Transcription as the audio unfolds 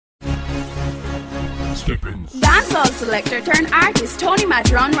Dancehall selector turned artist Tony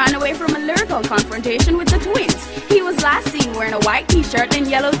Matterhorn ran away from a lyrical confrontation with the twins. He was last seen wearing a white t-shirt and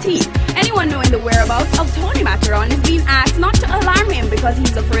yellow teeth. Anyone knowing the whereabouts of Tony Matterhorn is being asked not to alarm him because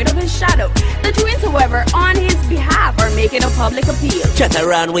he's afraid of his shadow. The twins, however, on his behalf are making a public appeal. Chat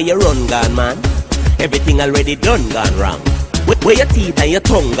around where you run gone, man. Everything already done gone wrong. Where your teeth and your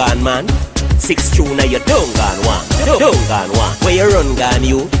tongue gone, man. 6 tune and you don't gone one. Don't gone one. Where you run gone,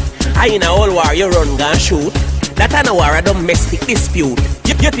 you. I in a whole war you run gone shoot. That an a war a domestic dispute.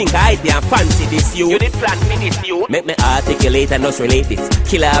 You think I didn't fancy this you? You did plan me this you? Make me articulate and us relate this.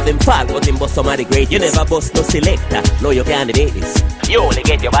 Killer have him fall but him bust some of the great. You never bust no selector. No you can't debate this. You only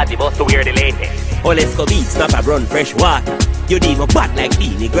get your body bust to wear the latest. Oh let's go beats not a run fresh water. You deem a bad like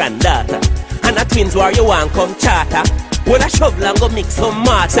Beenie granddaughter. And the twins war you want come charter. When I shovel and go mix some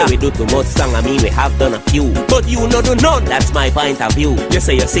matter. We do too much song, I mean we have done a few. But you no do none, that's my point of view. You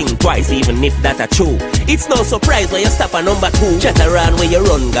say you sing twice even if that a true. It's no surprise when you stop at number 2. Chat around where you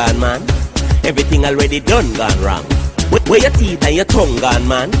run gone man. Everything already done gone wrong. Where your teeth and your tongue gone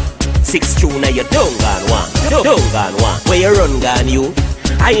man. 6 tune and you don't gone one. Don't gone one. Where you run gone you.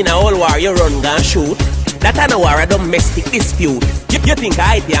 I in a whole war you run gone shoot. That an a war a domestic dispute. You think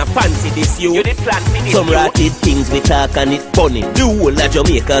I didn't fancy this you? You did plan me this. Some ratted things we talk and it funny. The whole of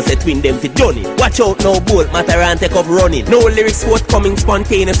Jamaica say twin them fi done it. Watch out now bolt Matterhorn take up running. No lyrics forthcoming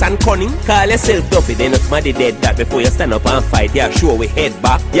spontaneous and cunning. Call yourself Duffy then somebody dead that before you stand up and fight. Yeah sure we head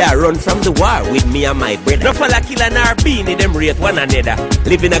back. Yeah run from the war with me and my brother. No fella killer nor Beenie them rate one another.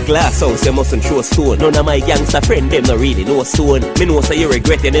 Live in a glass house you mustn't show stone. None of my gangster friend them no really know stone. Me know say you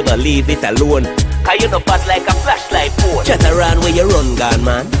regret you never leave it alone. Cause you no bad like a flashlight phone. Chat around where you run gone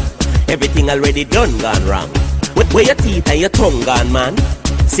man. Everything already done gone wrong. Where your teeth and your tongue gone man.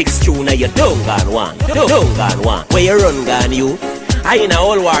 6 tune and you don't gone one. Don't gone one. Where you run gone you. I in a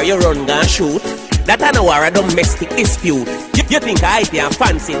whole war you run gone shoot. That an a war a domestic dispute. You think I didn't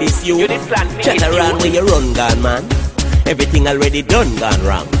fancy this you? You did plan me. Chat around where you run gone man. Everything already done gone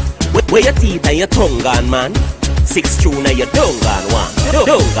wrong. Where your teeth and your tongue gone man. 6 tune and you don't gone one.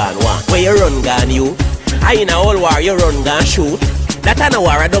 Don't gone one. Where you run gone you. I in a whole war you run gone shoot. That an a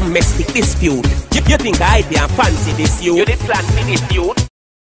war a domestic dispute. You think I didn't fancy this you? You did plan me this you?